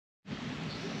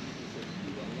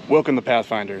Welcome to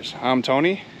Pathfinders. I'm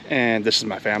Tony, and this is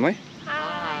my family.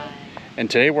 Hi. And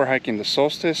today we're hiking the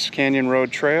Solstice Canyon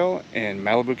Road Trail in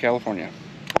Malibu, California.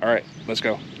 All right, let's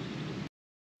go.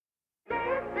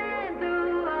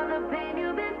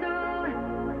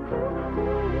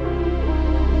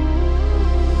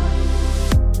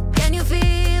 Can you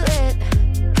feel it?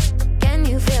 Can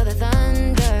you feel the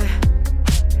thunder?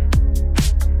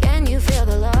 Can you feel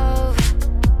the love?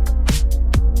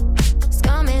 It's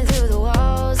coming through the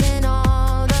walls and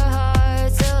all the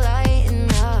hearts are lighting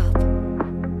up.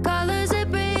 Colors that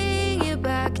bring you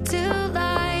back to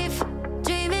life.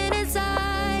 Dreaming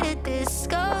inside a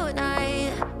disco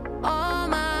night. All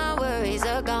my worries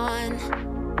are gone.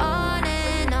 On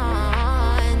and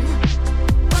on.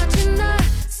 Watching the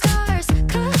stars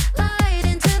collide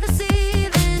into the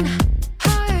ceiling.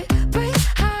 Heartbreak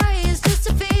high is just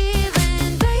a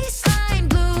feeling. Baseline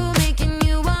blue making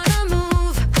you wanna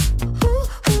move. Ooh,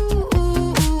 ooh,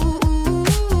 ooh, ooh, ooh.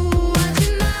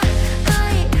 Watching the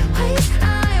light waves, I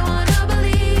wanna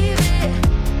believe it.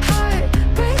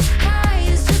 Heartbreak high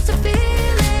is just a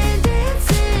feeling.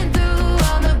 Dancing through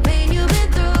all the pain you've been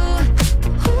through.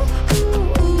 Ooh, ooh,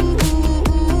 ooh, ooh,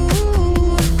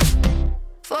 ooh.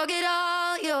 Forget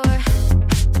all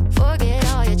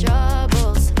your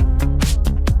troubles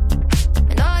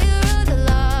and all your other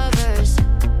lovers.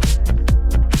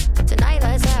 Tonight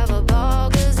let's have a ball,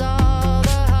 'cause all the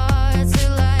hearts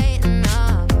are lighting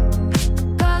up.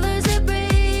 Colors that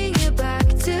bring you back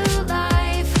to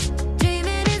life.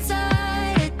 Dreaming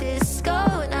inside a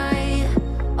disco night.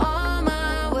 All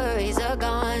my worries are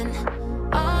gone.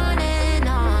 On and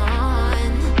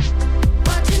on.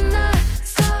 Watching the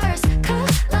stars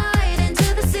collide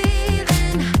into the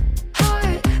ceiling.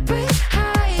 Heartbreak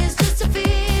high is just a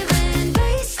feeling.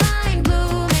 Baseline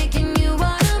blue making you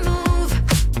wanna move.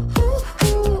 Ooh,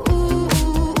 ooh, ooh,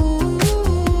 ooh, ooh.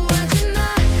 Watching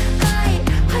the light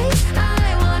waves,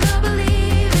 I wanna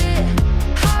believe it.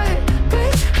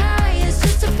 Heartbreak high is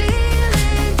just a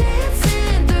feeling.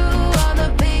 Dancing through all the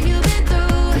pain you've been through.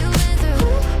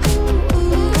 Ooh, ooh,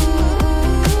 ooh,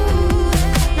 ooh.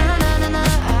 Na na na na,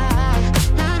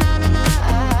 na na na na.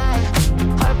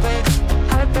 Heartbreak,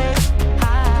 heartbreak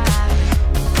high.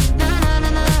 Na na na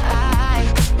na,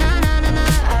 na na na na.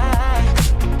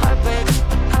 Heartbreak,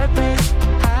 heartbreak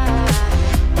high.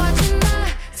 Watching the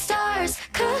stars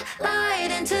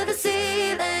collide into the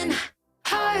ceiling.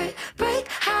 Heartbreak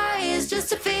high is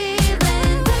just a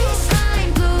feeling.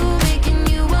 Baseline blue making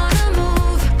you wanna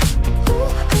move. Ooh,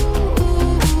 ooh, ooh,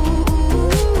 ooh,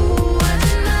 ooh.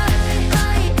 Watching the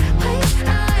light waves,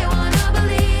 I wanna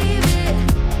believe it.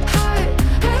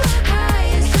 Heartbreak high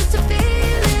is just a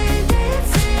feeling.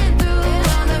 Dancing through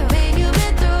all the pain you've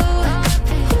been through.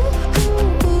 Ooh,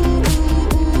 ooh, ooh,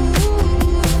 ooh,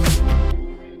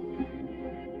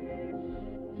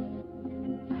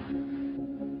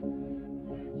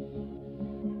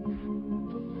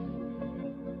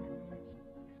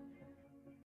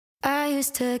 I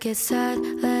used to get sad,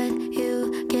 let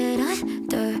you get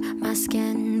under my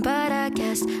skin, but I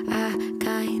guess I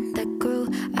kinda grew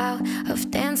out of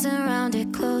dancing around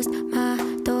it. Closed my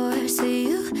door so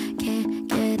you can't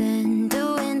get in.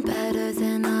 Doing better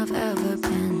than I've ever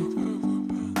been.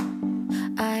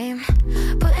 I'm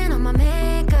putting on my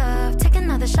makeup, taking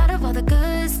another shot of all the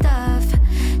good stuff,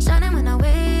 shining when I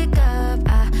wake up.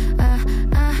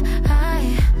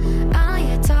 I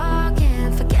ain't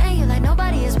talking, forgetting you like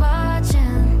nobody is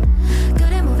watching.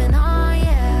 Good at moving on,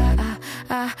 yeah.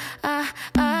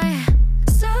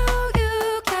 So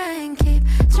you can keep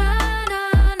trying to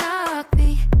knock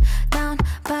me down,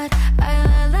 but I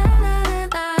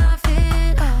laugh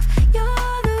it off.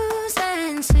 You're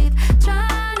losing sleep,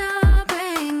 trying to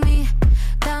bring me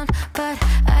down, but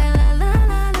I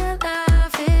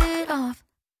laugh it off.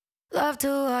 Love to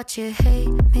watch you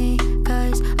hate me,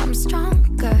 'cause I'm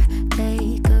stronger.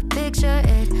 Take a picture,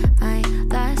 it might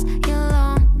last you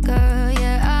longer.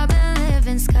 Yeah, I've been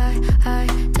living sky high,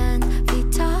 10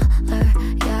 feet taller.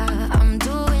 Yeah, I'm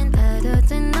doing better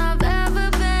than I've ever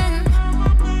been.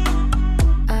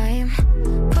 I'm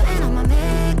putting on my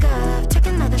makeup,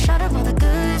 taking another shot of all the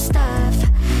good stuff,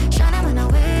 shining when I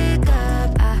wake up.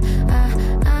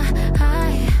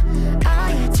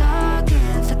 I ain't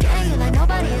talking, forgetting you like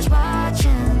nobody is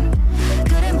watching.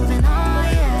 Good at moving on,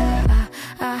 yeah.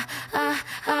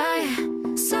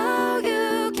 So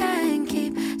you can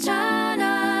keep trying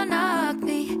to knock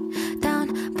me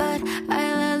down,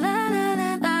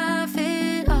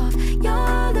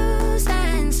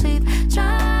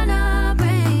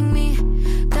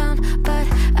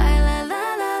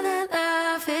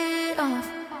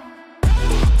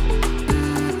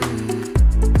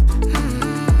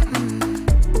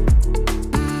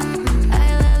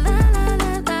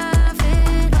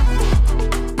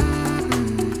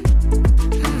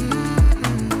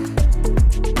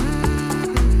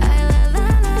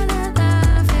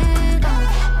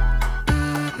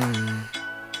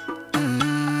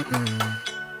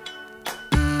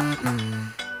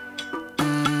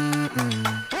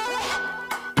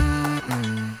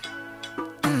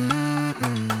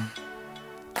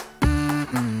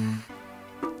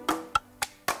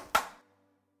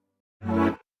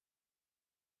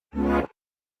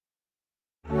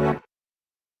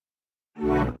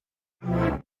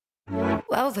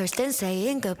 well versed in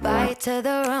saying goodbye to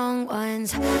the wrong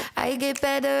ones. I get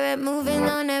better at moving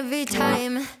on every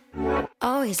time.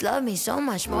 Always love me so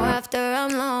much more after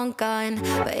I'm long gone,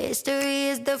 but history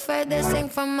is the furthest thing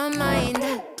from my mind.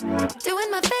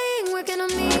 Doing my thing, working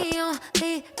on me,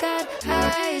 only got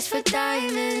eyes for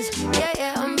diamonds. Yeah,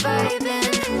 yeah, I'm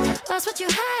vibing. Lost what you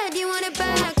had, you want it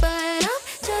back, but I'm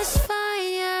just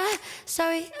fine, yeah.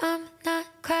 Sorry, I'm not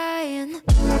crying.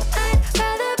 I'd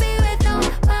rather be with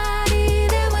nobody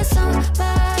than with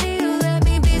somebody who let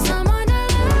me be someone to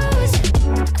lose.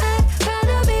 I'd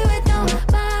rather be with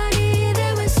nobody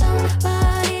than with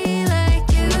somebody like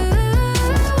you.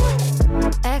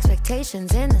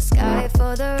 Expectations in the sky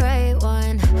for the right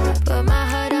one. Put my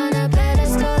heart on a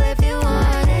pedestal if you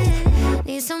want it.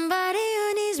 Need somebody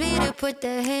who needs me to put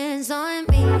their hands on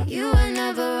me. You were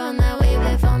never on that wave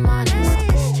if I'm honest.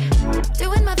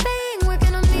 Doing my thing,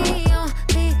 working on me,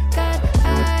 only got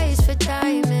eyes for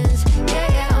diamonds. Yeah,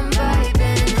 yeah, I'm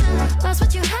vibing. Lost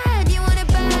what you had, you want it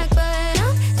back, but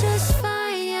I'm just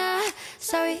fine, yeah.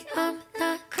 Sorry, I'm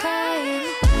not crying.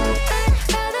 I'd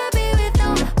rather be with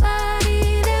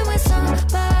nobody than with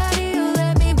somebody who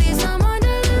let me be someone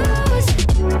to lose.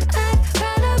 I'd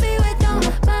rather be with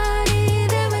nobody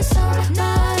than with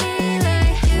somebody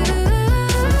like you.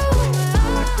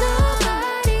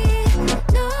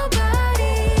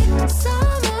 Nobody,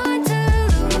 someone to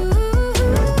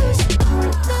lose.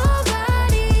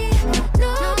 Nobody,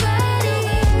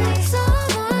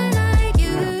 someone like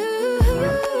you.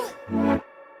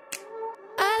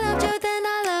 I loved you then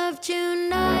I loved you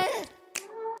not.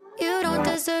 You don't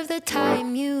deserve the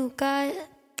time you got.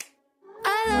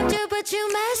 I loved you but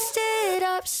you messed it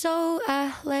up, so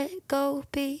I let go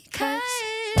because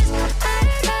I'd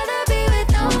rather be with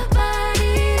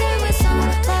nobody than with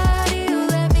somebody who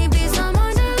let me be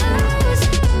someone to lose.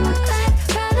 I'd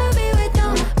rather be with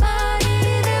nobody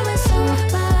than with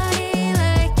somebody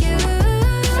like you.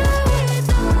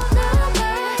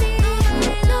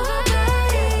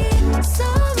 Nobody,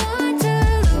 someone to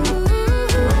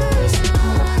lose.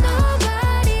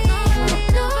 Nobody,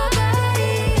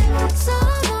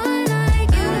 someone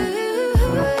like you.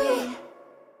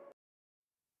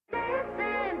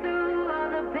 Dancing through all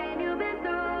the pain you've been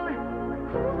through.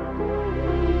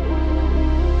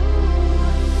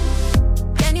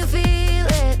 Can you feel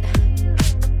it?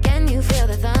 Can you feel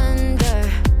the thunder?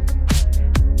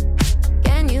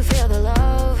 Can you feel the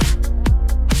love?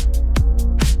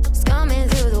 It's coming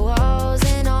through the walls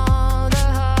and all the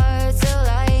hearts are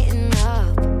lighting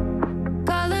up.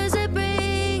 Colors that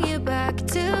bring you back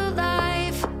to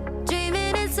life.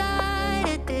 Dreaming inside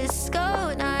a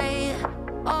disco night.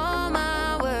 All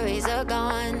my worries are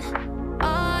gone.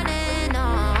 On and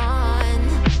on.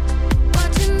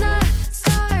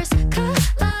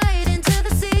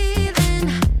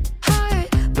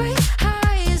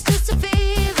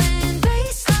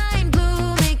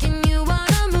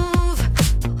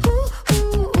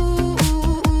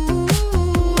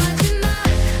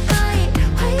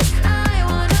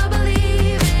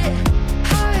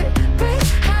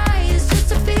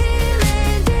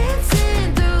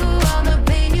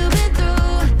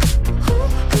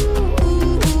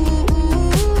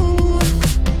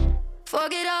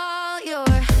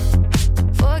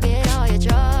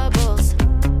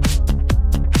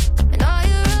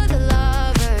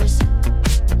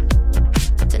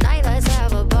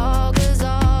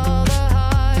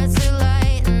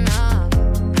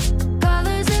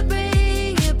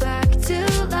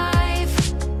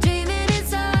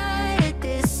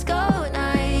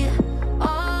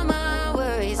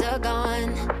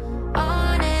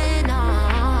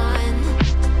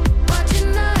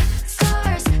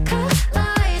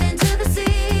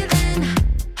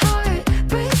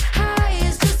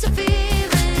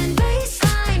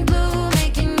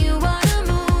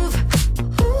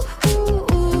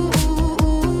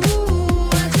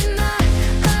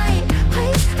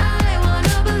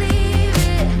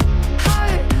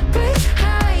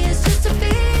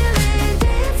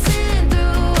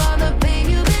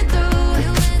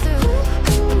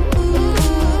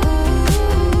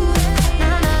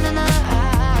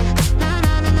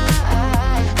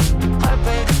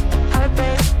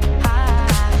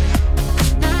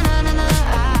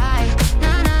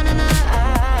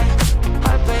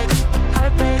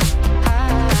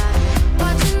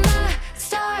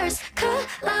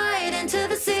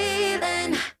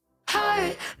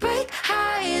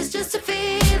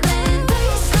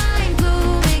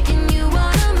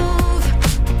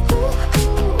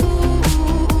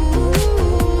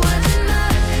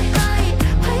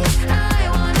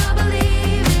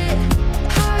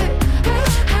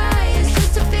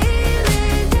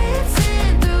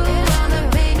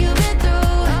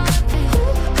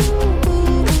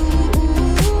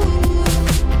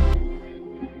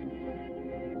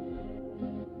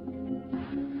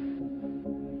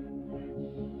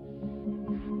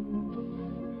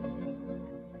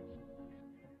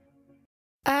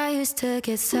 used to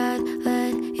get sad,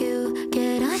 let you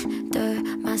get under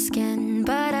my skin,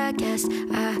 but I guess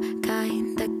I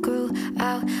kinda grew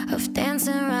out of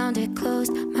dancing around it.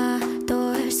 Closed my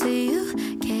door so you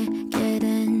can't get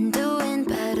in. Doing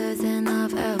better than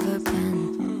I've ever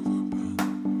been.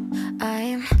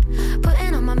 I'm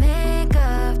putting on my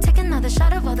makeup, taking another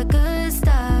shot of all the good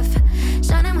stuff,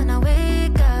 shining when I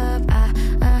wake up.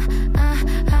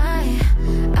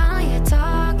 I ain't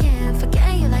talking,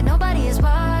 forgetting you like nobody is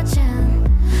watching.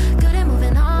 Good at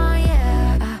moving on,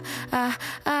 yeah.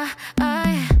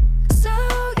 So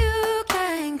you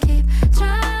can keep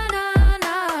trying to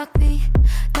knock me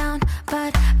down,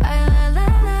 but I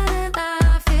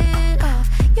laugh it off.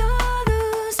 You're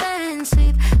losing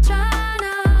sleep, trying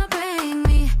to bring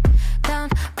me down,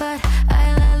 but I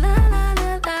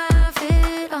laugh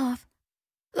it off.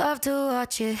 Love to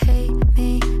watch you hate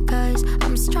me, 'cause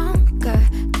I'm stronger.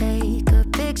 Take a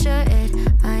picture, it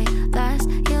might last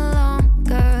you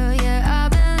longer. Yeah,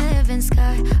 I've been living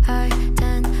sky high,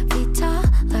 10 feet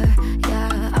taller. Yeah,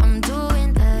 I'm doing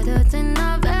better than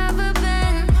I've ever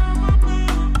been.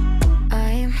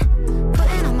 I'm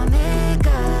putting on my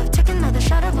makeup, taking another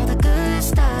shot of all the good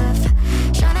stuff,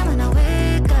 shining when I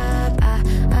wake up. I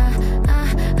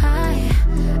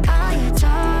ain't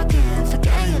talking,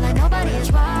 forgetting you like nobody is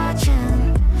watching.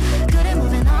 Good at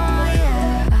moving on, yeah.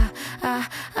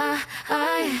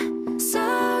 So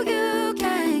you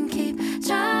can keep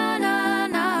trying to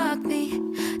knock me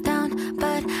down,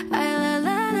 but I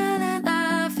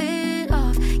laugh it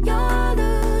off. You're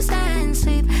losing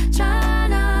sleep,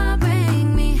 trying to bring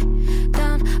me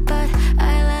down, but I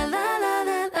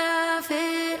laugh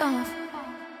it off.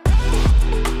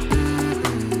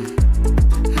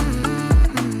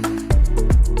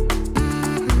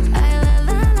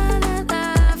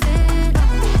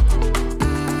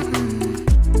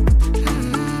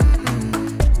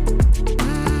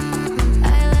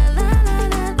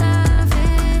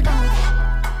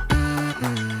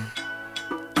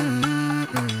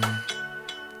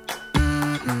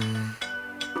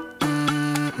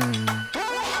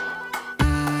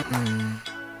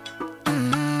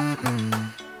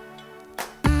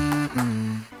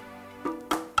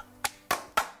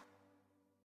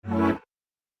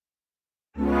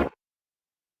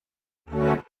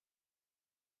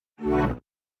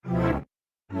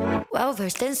 Well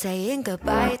versed in saying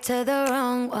goodbye to the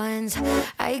wrong ones.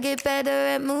 I get better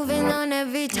at moving on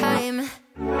every time.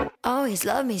 Always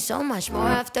love me so much more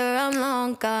after I'm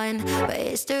long gone, but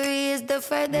history is the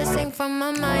furthest thing from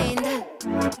my mind.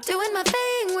 Doing my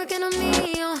thing, working on me.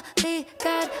 Only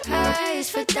got eyes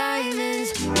for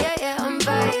diamonds. Yeah, I'm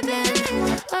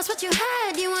vibing. Lost what you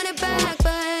had, you want it back,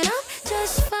 but I'm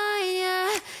just fine, yeah.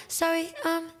 Sorry,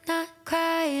 I'm not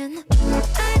crying.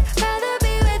 I'd rather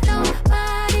be with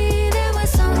nobody than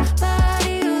with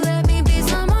somebody who let me be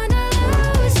someone to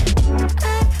lose.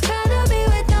 I'd rather be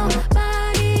with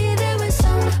nobody than with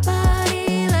somebody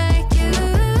like you.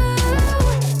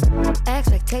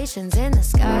 Expectations in the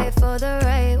sky for the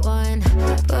right one.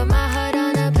 Put my heart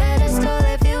on a pedestal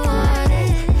if you want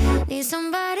it. Need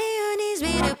somebody who needs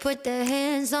me to put their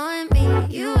hands on me.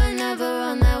 You were never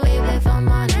on that wave if I'm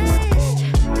honest.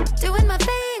 Doing my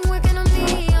thing, working on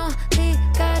me. Only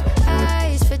got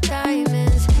eyes for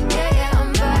diamonds. Yeah,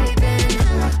 I'm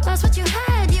vibing. Lost what you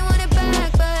had, you want it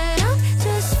back, but I'm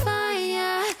just fine,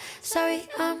 yeah. Sorry,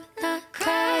 I'm not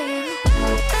crying.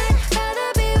 I'd rather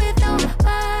be with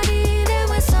nobody than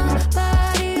with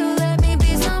somebody who let me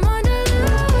be someone to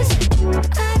lose.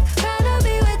 I'd rather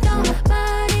be with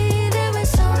nobody than with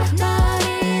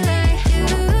somebody like you.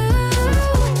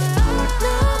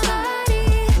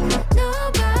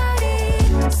 Nobody,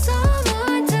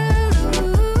 someone to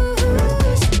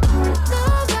lose.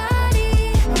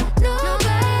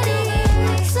 Nobody,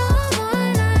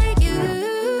 someone like you.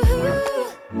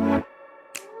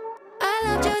 I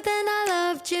loved you then I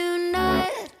loved you not.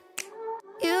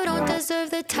 You don't deserve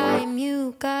the time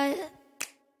you got.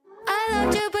 I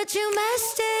loved you but you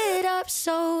messed it up,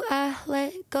 so I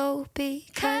let go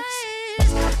because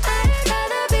I'd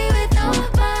rather be with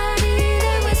nobody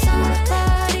than with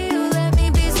somebody who let me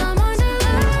be someone to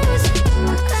lose.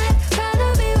 I'd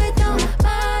rather be with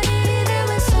nobody than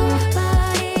with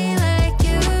somebody like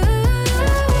you.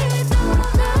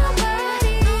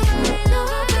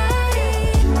 Nobody,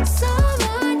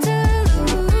 someone to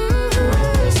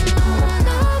lose.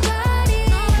 Nobody,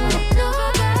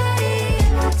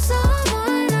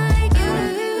 someone like you.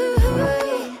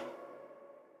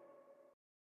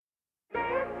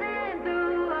 Listen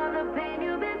through all the pain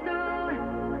you've been through.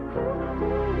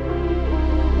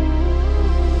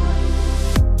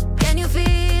 Can you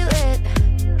feel it?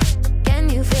 Can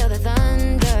you feel the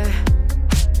thunder?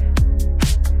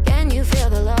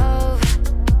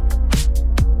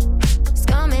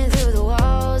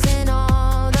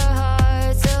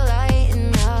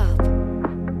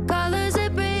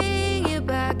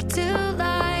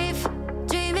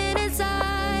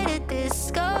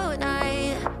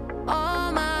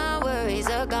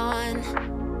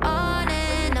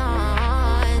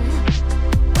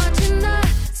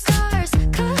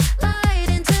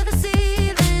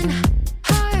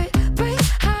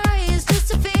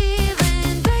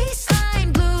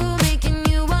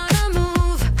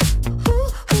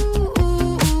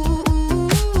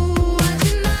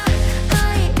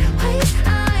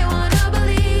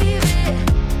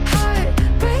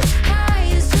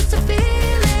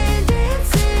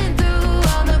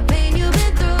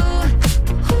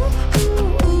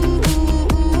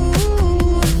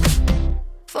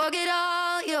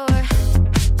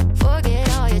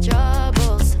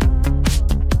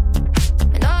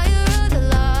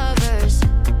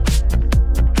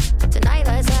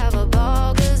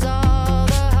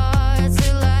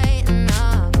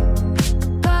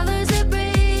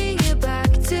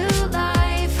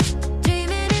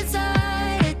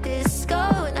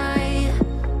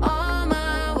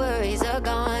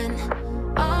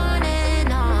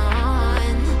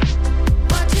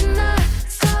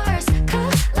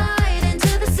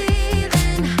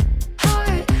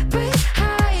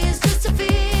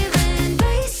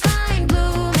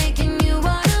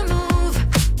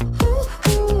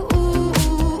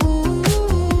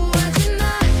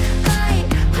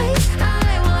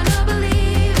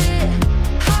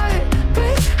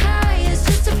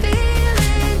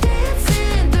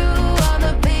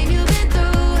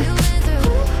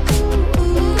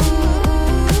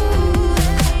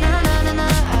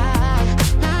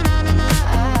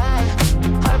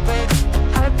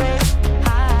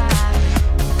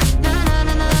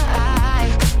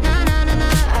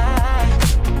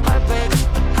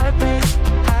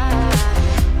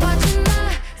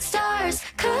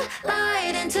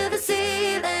 to the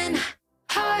ceiling.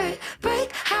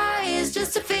 Heartbreak high is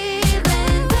just a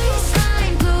feeling.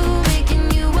 Baseline blue,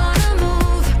 making you wanna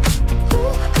move.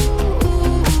 Ooh, ooh, ooh,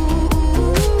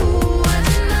 ooh.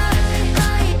 Watching the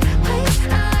light place,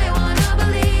 I wanna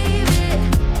believe it.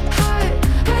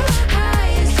 Heartbreak high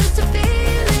is just a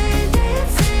feeling.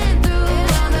 Dancing through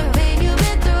all the pain you've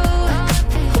been through.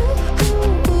 Ooh,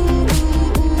 ooh, ooh, ooh,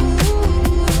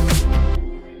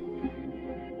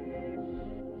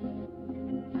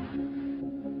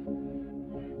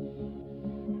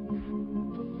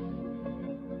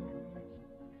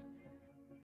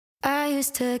 I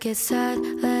used to get sad,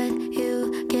 let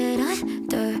you get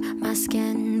under my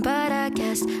skin, but I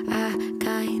guess I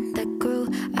kinda grew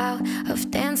out of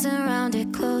dancing around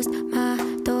it. Closed my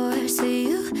door so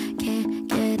you can't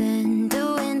get in.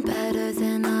 Doing better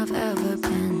than I've ever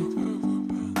been.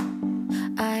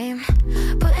 I'm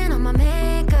putting on my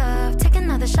makeup, taking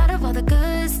another shot of all the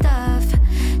good stuff,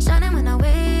 shining when I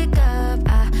wake up.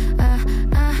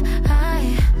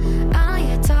 I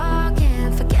ain't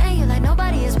talking, forgetting you like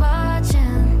nobody is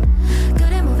watching.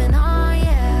 Good at moving on,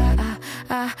 yeah.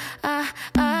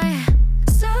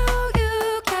 So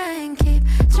you can keep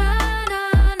trying to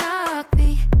knock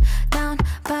me down,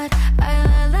 but I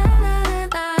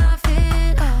laugh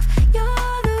it off.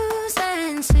 You're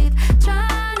losing sleep,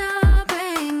 trying to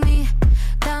bring me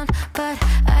down, but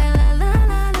I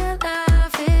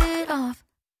laugh it off.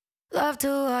 Love to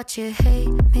watch you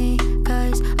hate me,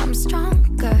 'cause I'm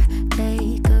stronger.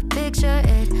 Take a picture,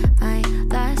 it might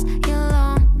last you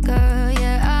longer.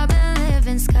 Yeah, I've been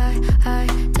living sky high,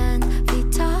 10 feet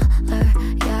taller.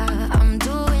 Yeah, I'm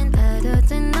doing better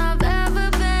than I've ever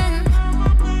been.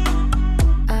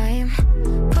 I'm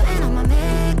putting on my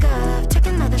makeup,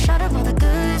 taking another shot of all the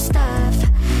good stuff,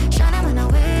 shining when I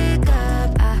wake up.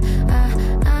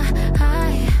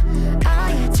 I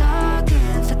ain't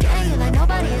talking, forgetting you like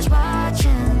nobody is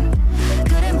watching.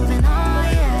 Good at moving on,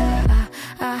 yeah.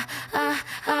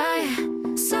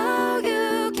 So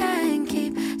you can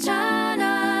keep trying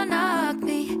to knock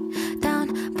me down,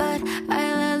 but I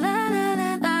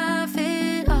laugh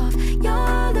it off.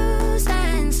 You're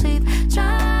losing sleep,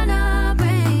 trying to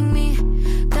bring me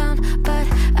down, but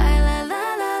I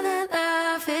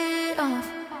laugh it off.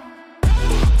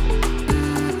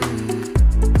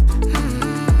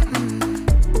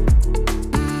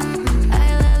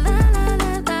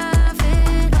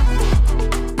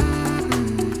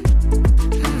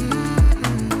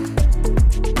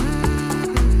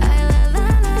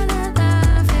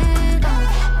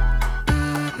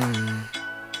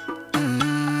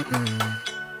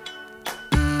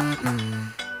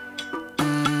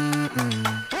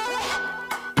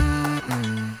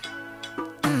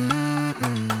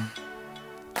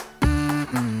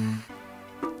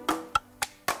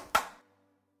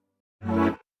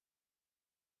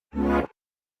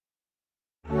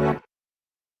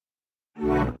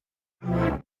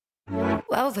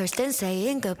 Well versed in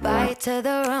saying goodbye to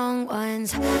the wrong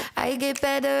ones. I get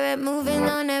better at moving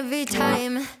on every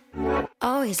time.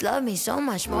 Always love me so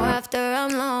much more after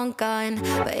I'm long gone,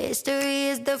 but history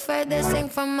is the furthest thing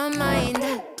from my mind.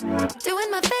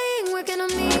 Doing my thing, working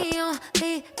on me,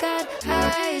 only got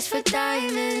eyes for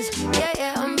diamonds.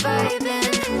 Yeah, I'm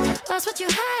vibing. Lost what you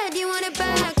had, you want it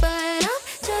back, but I'm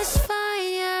just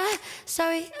fine, yeah.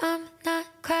 Sorry, I'm not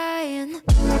crying.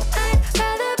 I'd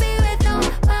rather be with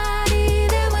nobody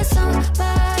than with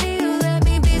somebody who let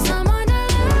me be someone to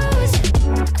lose.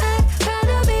 I'd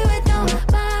rather be with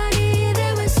nobody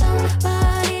than with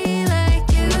somebody like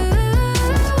you.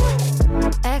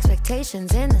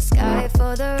 Expectations in the sky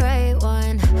for the right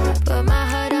one. Put my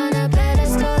heart on a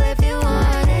pedestal if you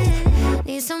want it.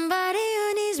 Need somebody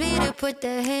who needs me to put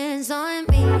their hands on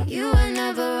me. You were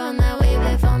never on that wave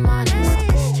if I'm honest.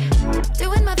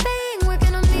 Doing my thing,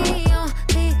 working on me,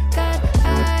 only got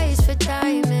eyes for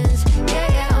diamonds.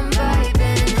 Yeah, I'm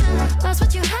vibing. Lost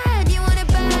what you had, you want it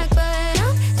back, but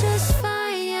I'm just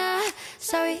fine, yeah.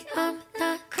 Sorry, I'm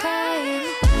not crying.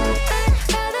 I'd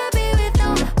rather be with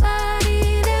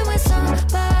nobody than with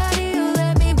somebody who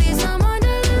let me be someone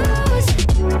to lose.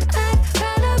 I'd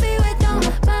rather be with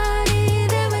nobody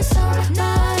than with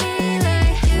somebody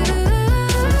like you.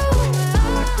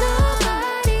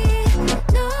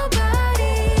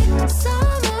 Nobody,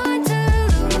 someone to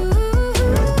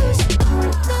lose.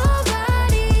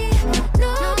 Nobody,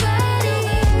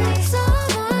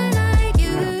 someone like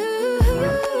you.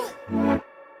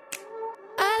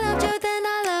 I loved you then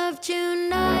I loved you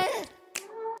not.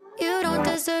 You don't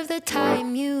deserve the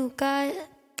time you got.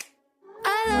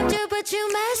 I loved you but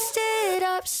you messed it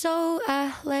up, so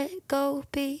I let go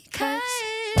because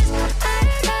I'd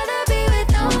rather be with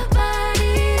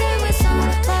nobody than with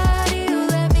somebody who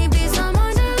let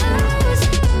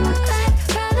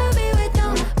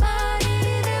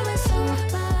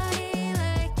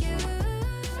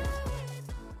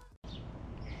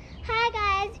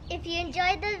you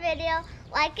enjoyed the video,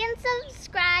 like and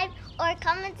subscribe or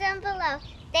comment down below.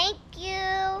 Thank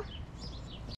you.